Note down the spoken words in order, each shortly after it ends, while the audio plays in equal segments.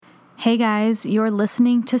Hey guys, you're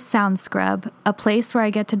listening to Sound Scrub, a place where I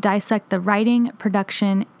get to dissect the writing,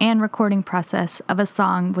 production, and recording process of a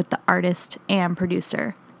song with the artist and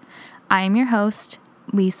producer. I am your host,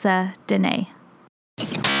 Lisa Dene.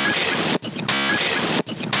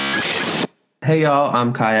 Hey y'all,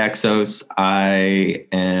 I'm Kai Exos. I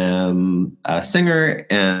am a singer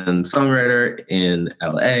and songwriter in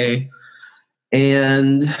LA.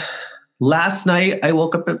 And last night I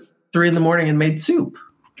woke up at 3 a.m. and made soup.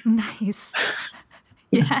 Nice.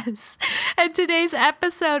 Yes. In today's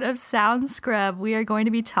episode of Sound Scrub, we are going to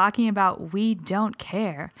be talking about We Don't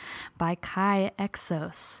Care by Kai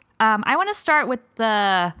Exos. I want to start with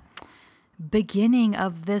the beginning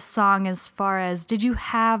of this song as far as, did you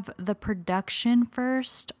have the production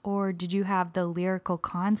first or did you have the lyrical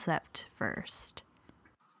concept first?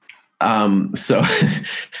 So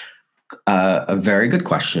a very good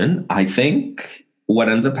question. I think what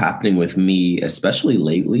ends up happening with me, especially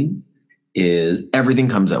lately, is everything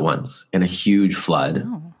comes at once in a huge flood.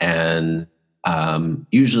 Oh. And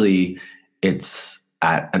usually it's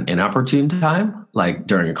at an inopportune time, like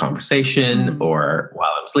during a conversation or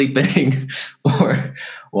while I'm sleeping or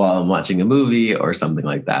while I'm watching a movie or something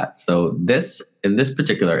like that. So in this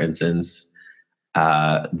particular instance,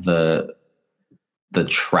 the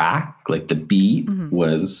track, like the beat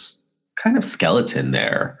was kind of skeleton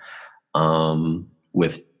there,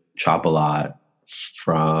 with Chop a Lot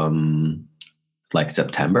from like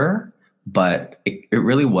September, but it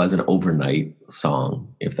really was an overnight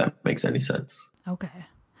song, if that makes any sense. Okay.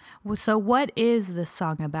 Well, so what is this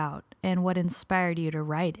song about and what inspired you to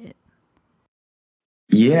write it?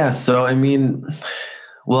 Yeah, so I mean,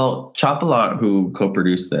 well, Chop a Lot, who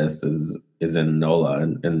co-produced this, is in NOLA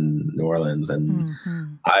in New Orleans, and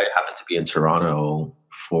I happened to be in Toronto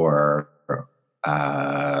for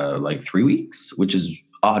like 3 weeks, which is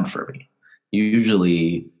odd for me.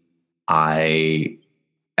 Usually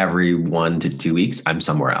every 1 to 2 weeks, I'm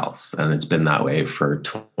somewhere else. And it's been that way for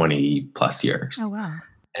 20 plus years. Oh, wow.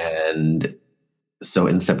 And so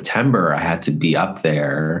in September, I had to be up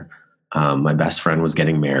there. My best friend was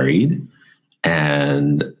getting married.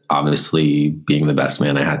 And obviously, being the best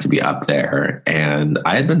man, I had to be up there. And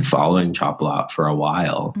I had been following Chop a Lot for a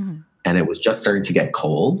while. And it was just starting to get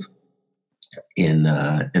cold in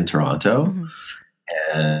Toronto.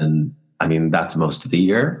 And I mean, that's most of the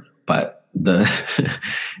year. But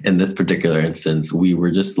in this particular instance, we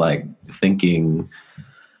were just like thinking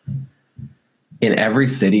in every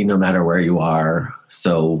city, no matter where you are.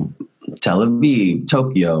 So Tel Aviv,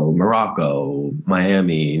 Tokyo, Morocco,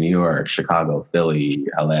 Miami, New York, Chicago, Philly,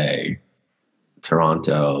 LA,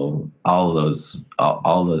 Toronto, all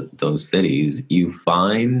of those cities, you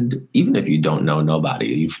find, even if you don't know nobody,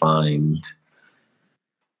 you find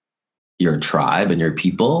your tribe and your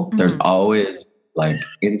people. There's always like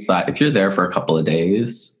inside, if you're there for a couple of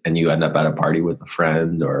days and you end up at a party with a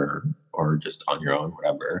friend or just on your own,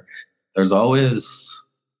 whatever, there's always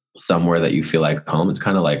somewhere that you feel like home. It's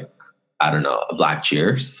kind of like, I don't know, a Black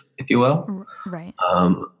Cheers, if you will. Right.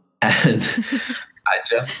 And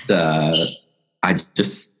I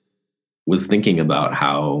just was thinking about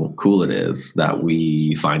how cool it is that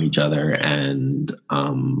we find each other, and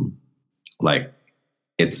like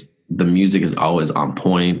the music is always on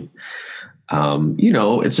point.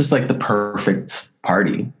 It's just like the perfect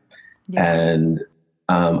party. Yeah. And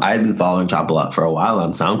I had been following Chop a Lot for a while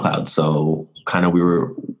on SoundCloud. So kind of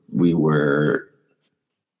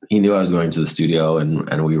he knew I was going to the studio,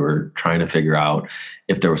 and we were trying to figure out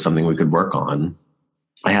if there was something we could work on.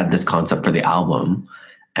 I had this concept for the album,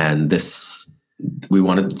 and we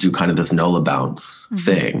wanted to do kind of this NOLA bounce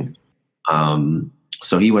thing.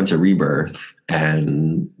 So he went to Rebirth,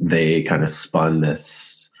 and they kind of spun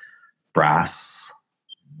this brass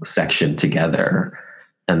section together.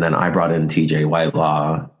 And then I brought in TJ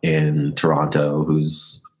Whitelaw in Toronto,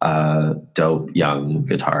 who's a dope young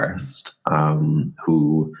guitarist,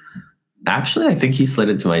 who actually, I think he slid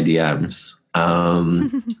into my DMs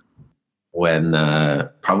when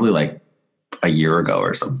probably like a year ago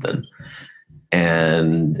or something.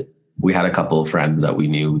 And we had a couple of friends that we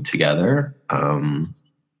knew together.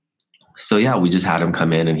 So yeah, we just had him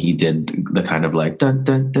come in, and he did the kind of like dun,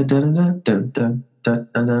 dun, dun, dun, dun, dun, dun, dun,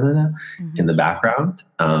 dun, dun, dun, in the background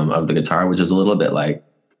of the guitar, which is a little bit like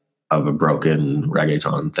of a broken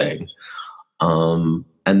reggaeton thing. And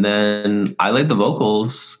then I laid the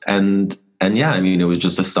vocals, and yeah, I mean, it was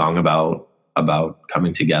just a song about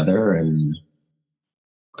coming together and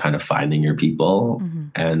kind of finding your people.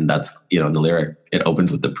 And that's, the lyric, it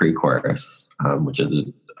opens with the pre-chorus, which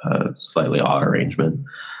is a slightly odd arrangement.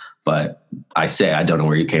 But I say, I don't know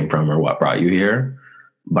where you came from or what brought you here,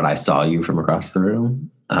 but I saw you from across the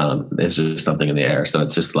room. It's just something in the air. So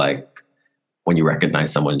it's just like when you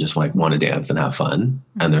recognize someone, just like want to dance and have fun.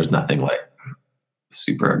 And there's nothing like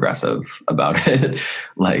super aggressive about it.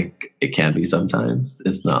 Like it can be sometimes.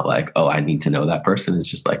 It's not like, oh, I need to know that person. It's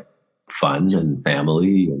just like fun and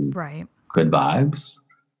family and good vibes.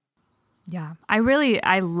 Yeah.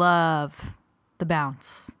 I love the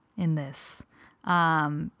bounce in this.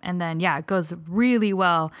 And then, yeah, it goes really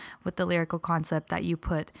well with the lyrical concept that you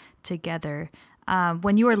put together.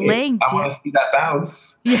 When you were laying down. I want to see that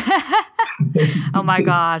bounce. Yeah. Oh my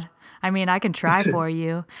God. I mean, I can try for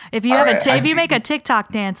you. If you if you make a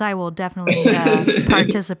TikTok dance, I will definitely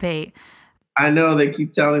participate. I know they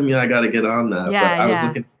keep telling me I got to get on that.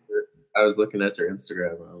 Yeah, but I was looking at your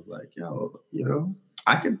Instagram. And I was like, yo, you know,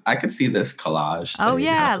 I could see this collage. Oh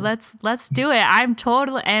yeah, happen. Let's do it. I'm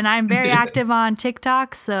very active on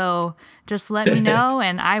TikTok, so just let me know,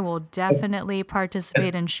 and I will definitely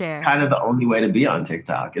participate and share. Kind of the only way to be on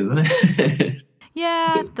TikTok, isn't it?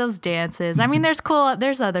 Yeah, those dances. I mean, there's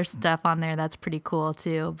other stuff on there that's pretty cool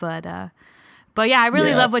too, but yeah, I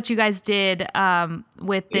really love what you guys did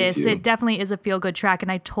with this. It definitely is a feel-good track,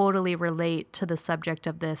 and I totally relate to the subject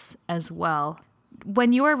of this as well.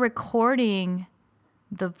 When you were recording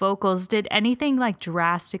the vocals, did anything like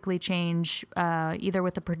drastically change either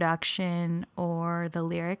with the production or the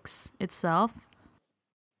lyrics itself?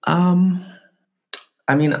 I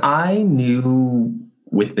mean, I knew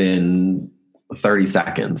within 30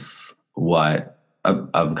 seconds what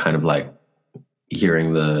of kind of like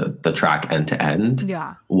hearing the track end to end,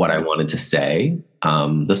 what I wanted to say.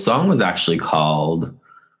 The song was actually called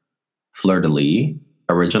Fleur de Lis.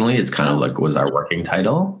 Originally, it's kind of like was our working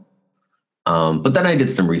title. But then I did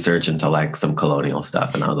some research into like some colonial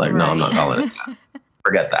stuff, and I was like, no, I'm not calling it that.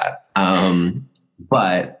 Forget that.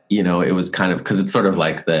 But you know, it was kind of because it's sort of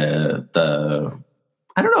like the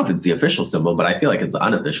I don't know if it's the official symbol, but I feel like it's the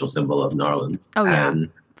unofficial symbol of New Orleans. Oh yeah,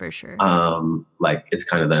 for sure. Like it's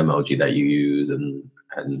kind of the emoji that you use and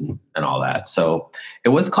all that. So it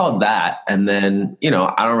was called that. And then, you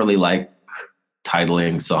know, I don't really like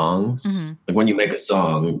titling songs. Mm-hmm. Like when you make a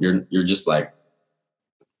song, you're just like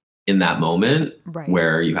in that moment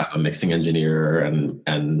where you have a mixing engineer and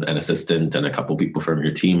an assistant and a couple people from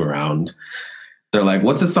your team around. They're like,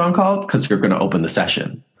 what's this song called? Because you're going to open the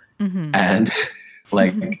session. Mm-hmm. And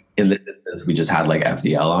like in this instance, we just had like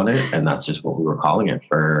FDL on it, and that's just what we were calling it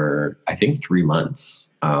for, I think, 3 months.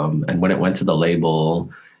 And when it went to the label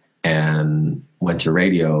and went to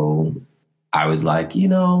radio, I was like, you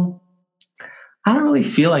know, I don't really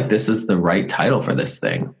feel like this is the right title for this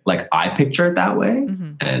thing. Like I picture it that way.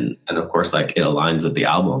 Mm-hmm. And of course, like it aligns with the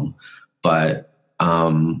album, but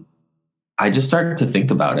I just started to think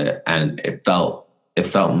about it, and it felt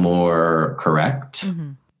more correct.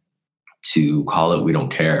 Mm-hmm. To call it We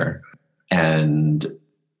Don't Care. And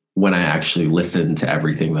when I actually listen to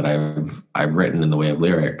everything that I've written in the way of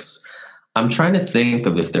lyrics, I'm trying to think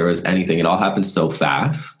of if there was anything. It all happened so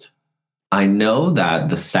fast. I know that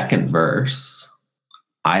the second verse,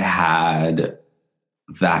 I had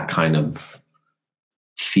that kind of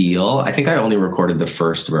feel. I think I only recorded the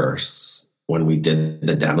first verse when we did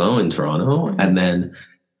the demo in Toronto. Mm-hmm. And then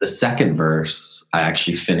the second verse, I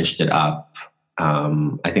actually finished it up.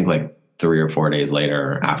 I think like 3 or 4 days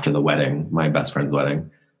later after the wedding, my best friend's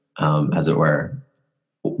wedding, as it were,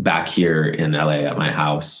 back here in LA at my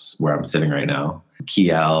house where I'm sitting right now.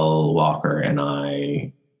 Kiel Walker and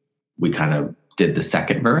we kind of did the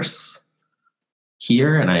second verse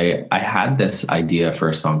here. And I had this idea for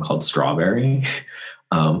a song called Strawberry,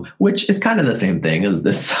 which is kind of the same thing as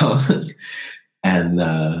this song. And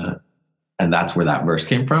that's where that verse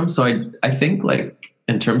came from. So I think like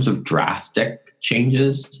in terms of drastic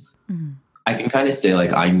changes, mm-hmm. I can kind of say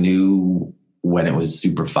like I knew when it was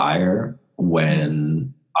super fire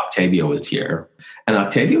when Octavia was here. And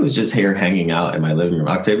Octavia was just here hanging out in my living room.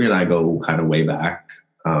 Octavia and I go kind of way back.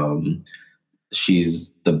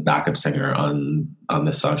 She's the backup singer on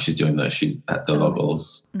this song. She's at the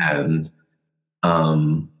vocals. Mm-hmm.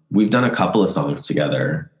 And we've done a couple of songs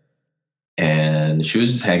together. And she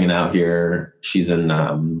was just hanging out here. She's in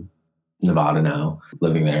Nevada now,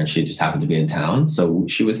 living there, and she just happened to be in town. So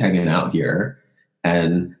she was hanging out here,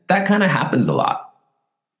 and that kind of happens a lot.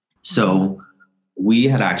 So we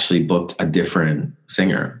had actually booked a different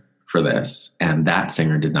singer for this, and that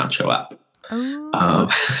singer did not show up.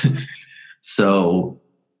 So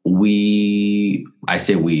I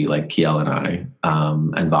say we, like Kiel and I,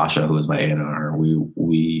 and Vasha, who was my A&R,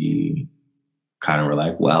 we kind of were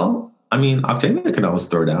like, well, I mean, Octavia can always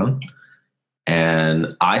throw down.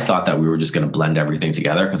 And I thought that we were just going to blend everything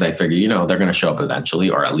together because I figured, you know, they're going to show up eventually,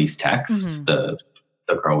 or at least text. Mm-hmm. The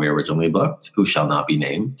the girl we originally booked, who shall not be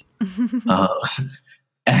named. uh,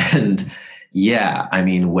 and yeah, I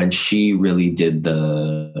mean, when she really did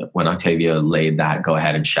when Octavia laid that go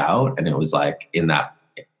ahead and shout, and it was like in that,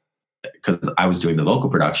 because I was doing the vocal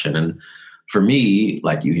production, and for me,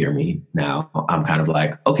 like you hear me now, I'm kind of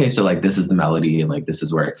like, okay, so like this is the melody and like this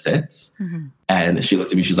is where it sits. Mm-hmm. And she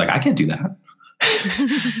looked at me, she's like, I can't do that.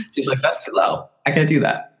 She's like, that's too low. I can't do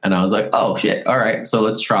that. And I was like, oh shit. All right. So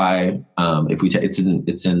let's try. If we it's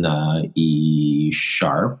in E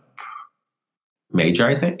sharp major,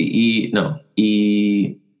 I think. E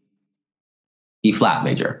flat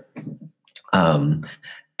major.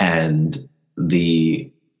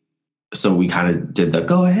 So we kind of did the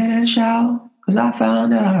go ahead and shout because I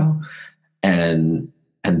found out. And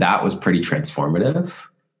that was pretty transformative.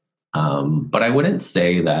 But I wouldn't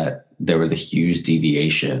say that there was a huge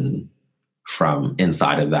deviation from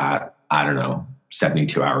inside of that, I don't know,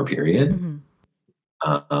 72-hour period.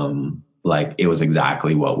 Mm-hmm. Like it was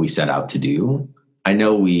exactly what we set out to do. I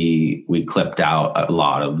know we clipped out a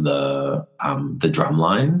lot of the drum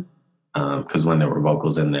line because when there were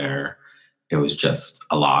vocals in there, it was just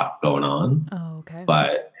a lot going on. Oh, okay.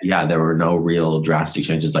 But yeah, there were no real drastic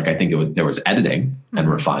changes. Like I think there was editing mm-hmm. and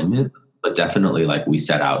refinement, but definitely like we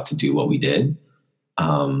set out to do what we did.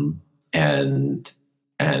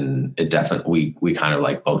 And it definitely, we kind of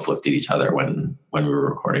like both looked at each other when we were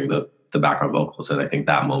recording the background vocals. And I think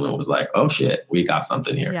that moment was like, oh shit, we got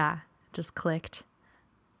something here. Yeah. Just clicked.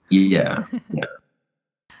 Yeah. Yeah.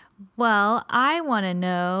 Well, I want to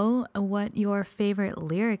know what your favorite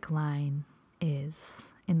lyric line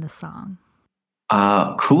is in the song.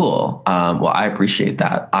 Cool. Well, I appreciate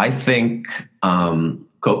that. I think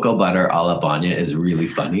Cocoa Butter a la Banya is really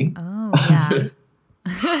funny. Oh, yeah.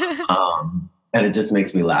 And it just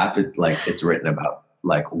makes me laugh. It's written about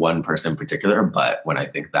like one person in particular, but when I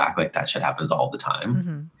think back, like that shit happens all the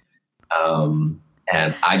time. Mm-hmm.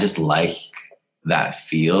 And I just like that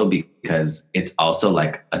feel because it's also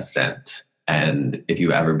like a scent. And if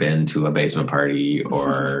you've ever been to a basement party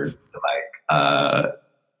or like a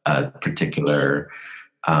particular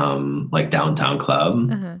like downtown club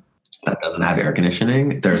that doesn't have air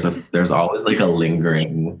conditioning, there's always like a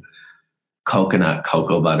lingering coconut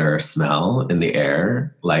cocoa butter smell in the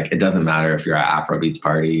air. Like it doesn't matter if you're at Afrobeats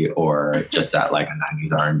party or just at like a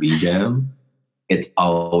 90s R&B jam, it's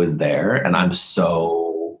always there. And I'm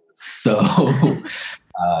so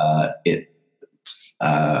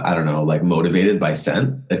I don't know, like motivated by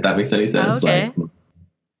scent, if that makes any sense. Okay.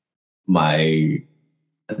 Like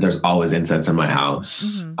there's always incense in my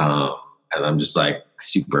house. Mm-hmm. And I'm just like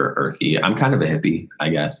super earthy. I'm kind of a hippie, I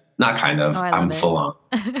guess. Not kind of. I'm full on.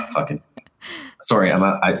 Fucking. Sorry,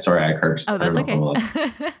 I cursed. Oh, that's okay.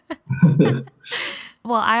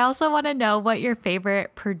 Well, I also want to know what your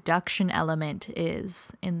favorite production element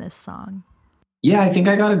is in this song. Yeah, I think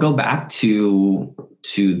I got to go back to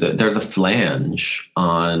there's a flange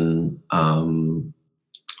on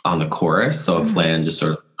the chorus. So a flange is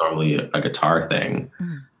sort of normally a guitar thing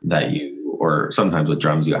that or sometimes with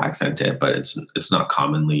drums you accent it, but it's not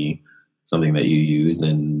commonly something that you use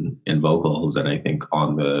in vocals. And I think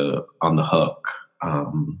on the hook,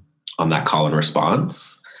 on that call and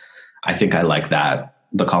response, I think I like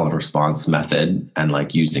the call and response method and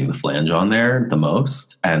like using the flange on there the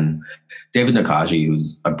most. And David Nakaji,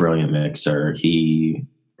 who's a brilliant mixer, he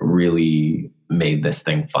really made this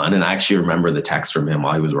thing fun. And I actually remember the text from him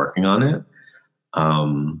while he was working on it.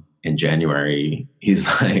 In January, he's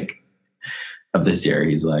like, of this year,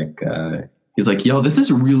 he's like, yo, this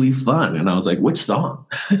is really fun. And I was like, which song?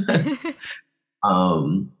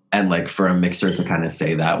 And like for a mixer to kind of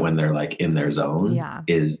say that when they're like in their zone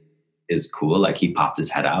is cool. Like he popped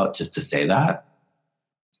his head out just to say that.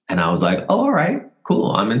 And I was like, oh, all right,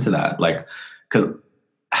 cool. I'm into that. Like, cause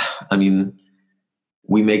I mean,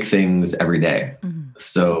 we make things every day. Mm-hmm.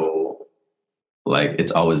 So like,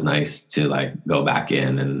 it's always nice to like go back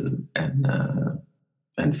in and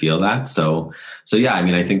feel that. So yeah, I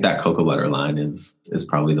mean, I think that cocoa butter line is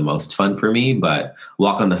probably the most fun for me, but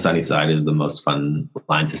Walk on the Sunny Side is the most fun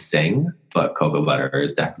line to sing, but cocoa butter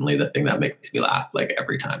is definitely the thing that makes me laugh like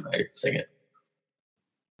every time I sing it.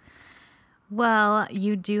 Well,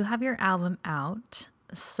 you do have your album out.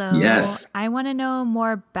 So yes. I want to know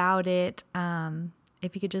more about it.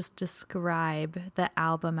 If you could just describe the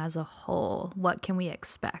album as a whole, what can we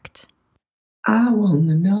expect? I want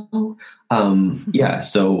to know. Yeah,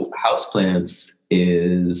 so Houseplants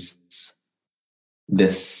is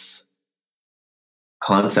this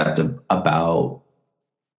concept about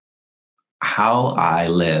how I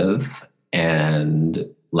live and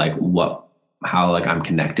like how like I'm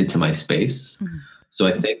connected to my space. Mm-hmm. So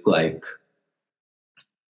I think like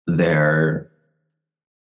they're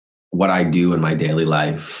what I do in my daily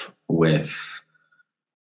life with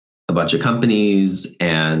a bunch of companies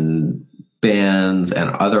and bands and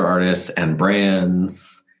other artists and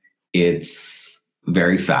brands. It's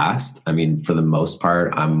very fast. I mean, for the most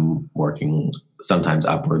part, I'm working sometimes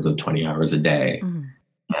upwards of 20 hours a day. Mm-hmm.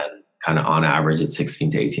 And kind of on average, it's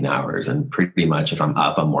 16 to 18 hours. And pretty much if I'm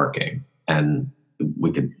up, I'm working. And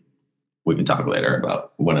we could talk later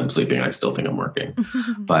about when I'm sleeping. I still think I'm working.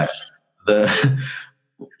 But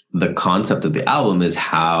the concept of the album is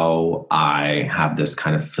how I have this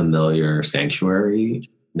kind of familiar sanctuary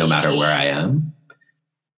no matter where I am.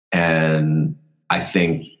 And I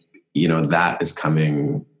think, that is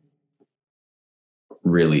coming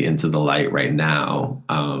really into the light right now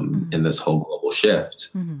in this whole global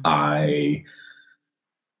shift. Mm-hmm.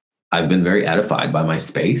 I've been very edified by my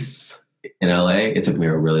space in LA. It took me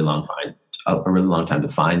a really long time to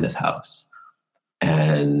find this house.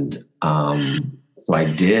 And so I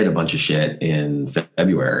did a bunch of shit in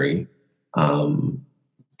February,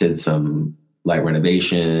 did some light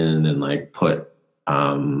renovation and like put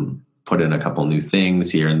in a couple new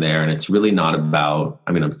things here and there. And it's really not about,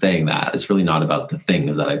 I'm saying that it's really not about the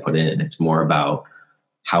things that I put in. It's more about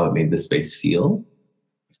how it made the space feel.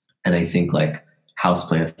 And I think like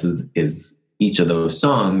Houseplants is each of those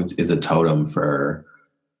songs is a totem for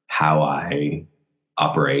how I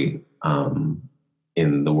operate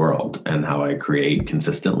in the world and how I create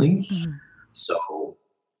consistently. Mm-hmm. So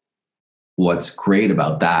what's great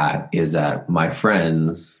about that is that my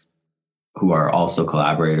friends who are also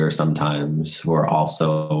collaborators sometimes, who are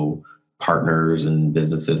also partners in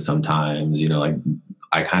businesses sometimes,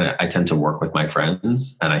 I tend to work with my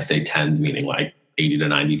friends, and I say tend, meaning like 80 to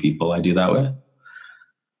 90 people I do that with.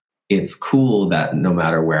 It's cool that no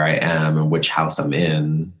matter where I am and which house I'm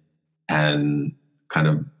in, and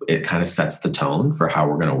it kind of sets the tone for how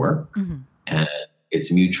we're going to work. Mm-hmm. And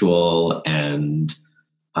it's mutual and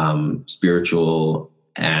spiritual,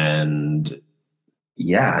 and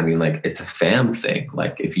it's a fam thing.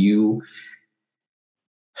 Like if you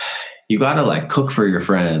gotta like cook for your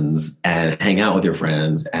friends and hang out with your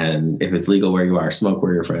friends, and if it's legal where you are, smoke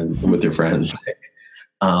with your friends,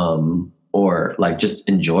 or like just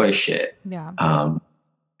enjoy shit. Yeah.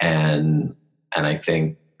 And I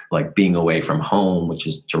think like being away from home, which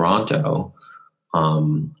is Toronto,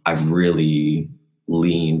 I've really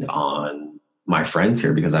leaned on my friends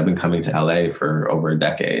here because I've been coming to LA for over a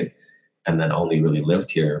decade and then only really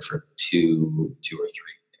lived here for two or three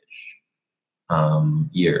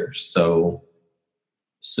years. So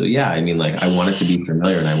yeah, I want it to be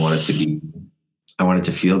familiar, and I want it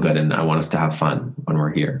to feel good, and I want us to have fun when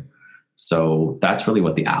we're here. So that's really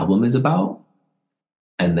what the album is about.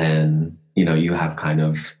 And then, you have kind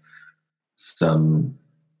of some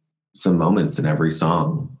moments in every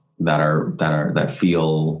song that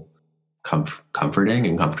feel comforting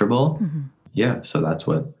and comfortable. Mm-hmm. Yeah. So that's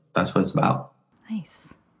what it's about.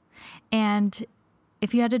 Nice. And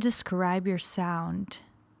if you had to describe your sound,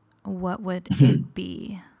 what would it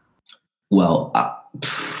be? Well,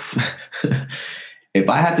 if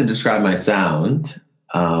I had to describe my sound,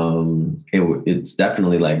 it's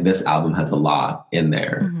definitely like this album has a lot in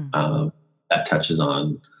there. Mm-hmm. That touches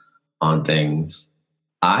on things.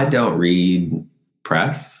 I don't read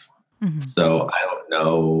press, mm-hmm. so I don't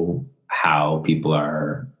know how people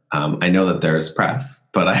are. I know that there's press,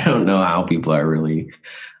 but I don't know how people are really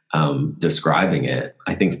describing it.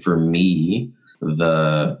 I think for me,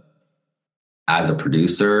 as a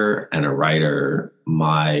producer and a writer,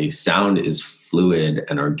 my sound is fluid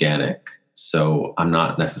and organic. So I'm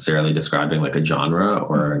not necessarily describing like a genre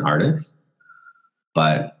or an artist,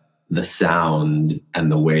 but the sound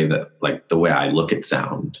and the way I look at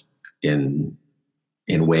sound in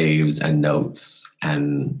waves and notes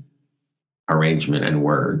and arrangement and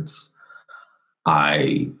words,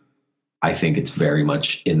 I think it's very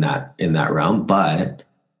much in that realm, but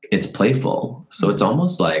it's playful. So it's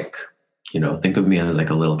almost like, think of me as like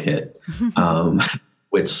a little kid,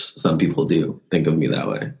 which some people do think of me that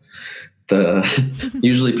way.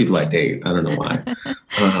 Usually people I date, I don't know why.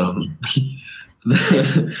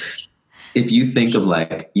 If you think of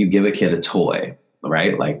like, you give a kid a toy,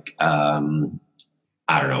 right? Like, I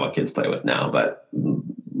don't know what kids play with now, but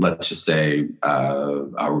let's just say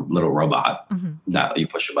a little robot mm-hmm. that you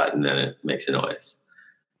push a button and it makes a noise.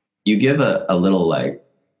 You give a little like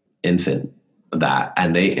infant that,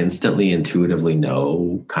 and they instantly intuitively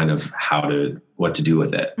know kind of what to do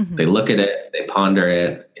with it. Mm-hmm. They look at it, they ponder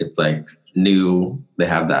it. It's like new. They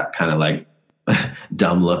have that kind of like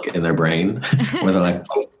dumb look in their brain where they're like,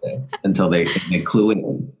 okay, until they clue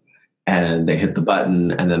in. and they hit the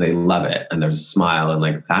button and then they love it and there's a smile, and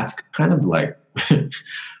like that's kind of like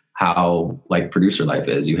how like producer life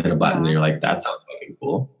is. You hit a button and you're like, that sounds fucking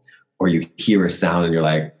cool. Or you hear a sound and you're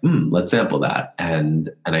like, let's sample that. And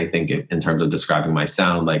I think in terms of describing my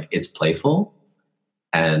sound, like it's playful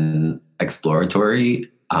and exploratory.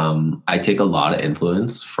 I take a lot of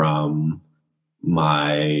influence from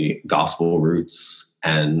my gospel roots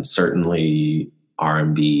and certainly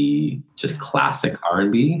R&B, just classic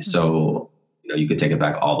R&B. Mm-hmm. So, you could take it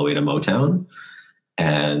back all the way to Motown.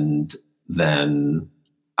 And then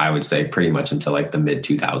I would say pretty much until like the mid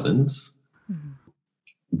 2000s.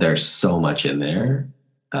 There's so much in there.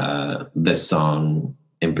 This song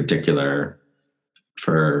in particular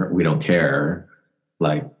for We Don't Care,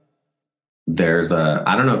 like there's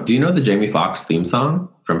I don't know, do you know the Jamie Foxx theme song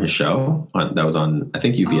from his show that was on, I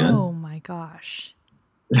think, UPN? Oh my gosh.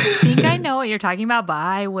 I think I know what you're talking about, but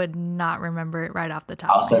I would not remember it right off the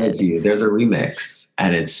top. I'll send it to you. There's a remix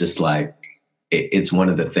and it's just like, it's one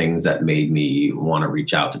of the things that made me want to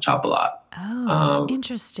reach out to Chop a Lot. Oh,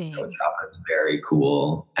 interesting. Chop is very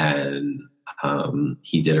cool, and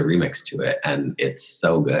he did a remix to it, and it's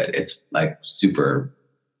so good. It's like super.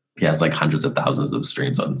 He has like hundreds of thousands of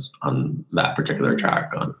streams on that particular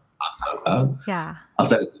track on SoundCloud. Yeah, I'll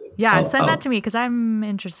send it to you. Yeah, send that to me because I'm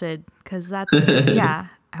interested. Because that's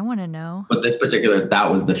I want to know. But that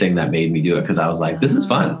was the thing that made me do it, because I was like, this is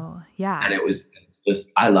fun. Yeah, and it's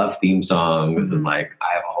just, I love theme songs, and like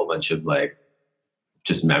I have a whole bunch of like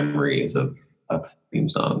just memories of theme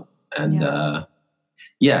songs, and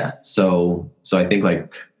so I think,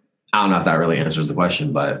 like, I don't know if that really answers the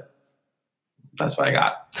question, but that's what I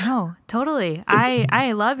got. No, totally.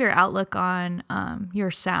 I love your outlook on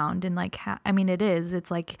your sound, and like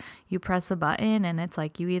it's like you press a button and it's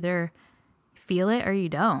like you either feel it or you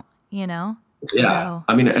don't, Yeah. So,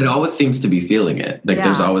 I mean, it always seems to be feeling it. Like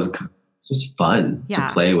there's always, cause it's just fun to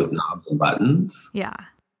play with knobs and buttons. Yeah.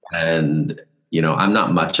 And I'm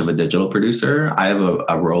not much of a digital producer. I have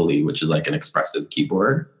a Rolly, which is like an expressive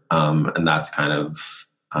keyboard. And that's kind of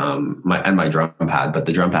my drum pad, but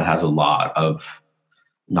the drum pad has a lot of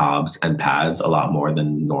knobs and pads, a lot more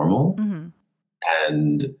than normal. Mm-hmm.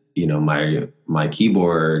 And, my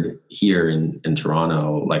keyboard here in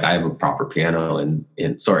Toronto, like I have a proper piano in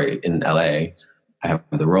LA, I have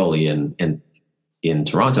the Rolly, and in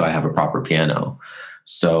Toronto, I have a proper piano.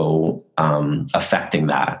 So affecting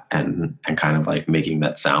that and kind of like making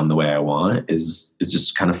that sound the way I want is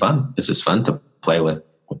just kind of fun. It's just fun to play with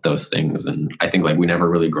those things. And I think like we never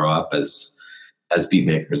really grow up as beat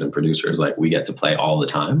makers and producers. Like we get to play all the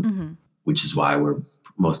time, mm-hmm. which is why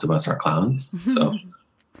most of us are clowns. So.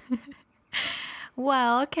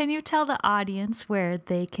 Well, can you tell the audience where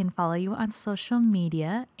they can follow you on social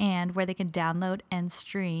media and where they can download and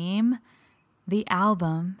stream the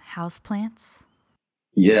album Houseplants?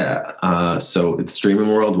 Yeah, so it's streaming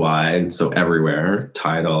worldwide, so everywhere.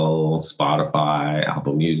 Tidal, Spotify,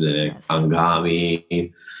 Apple Music, yes.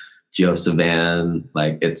 Angami, JioSaavn,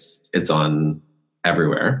 like it's on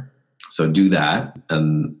everywhere. So do that,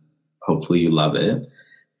 and hopefully you love it.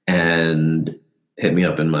 And hit me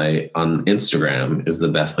up on Instagram is the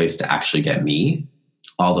best place to actually get me.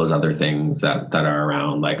 All those other things that are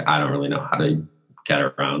around, like I don't really know how to get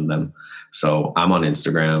around them. So I'm on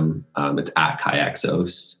Instagram. It's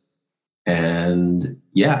 @KaiExos. And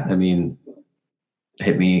yeah, I mean,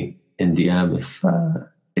 hit me in DM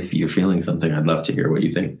if you're feeling something. I'd love to hear what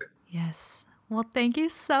you think. Yes. Well, thank you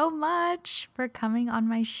so much for coming on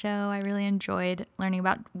my show. I really enjoyed learning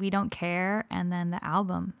about We Don't Care and then the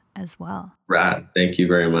album as well. Rad. Thank you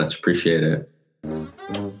very much. Appreciate it.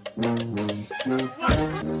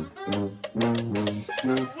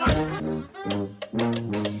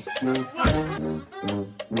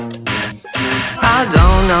 I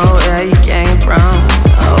don't know where you came from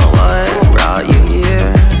or what brought you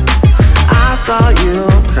here. I thought you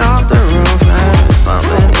crossed the roof and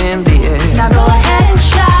something in the air. Now go ahead and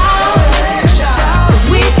shout, 'cause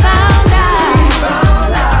we found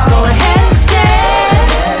out. Go ahead and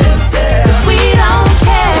stay, 'cause we don't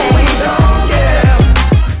care.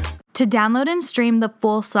 To download and stream the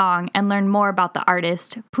full song and learn more about the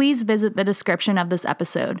artist, please visit the description of this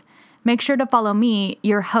episode. Make sure to follow me,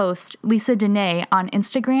 your host, Lisa Dene, on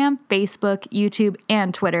Instagram, Facebook, YouTube,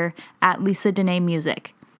 and Twitter @Lisa Dene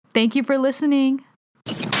Music. Thank you for listening.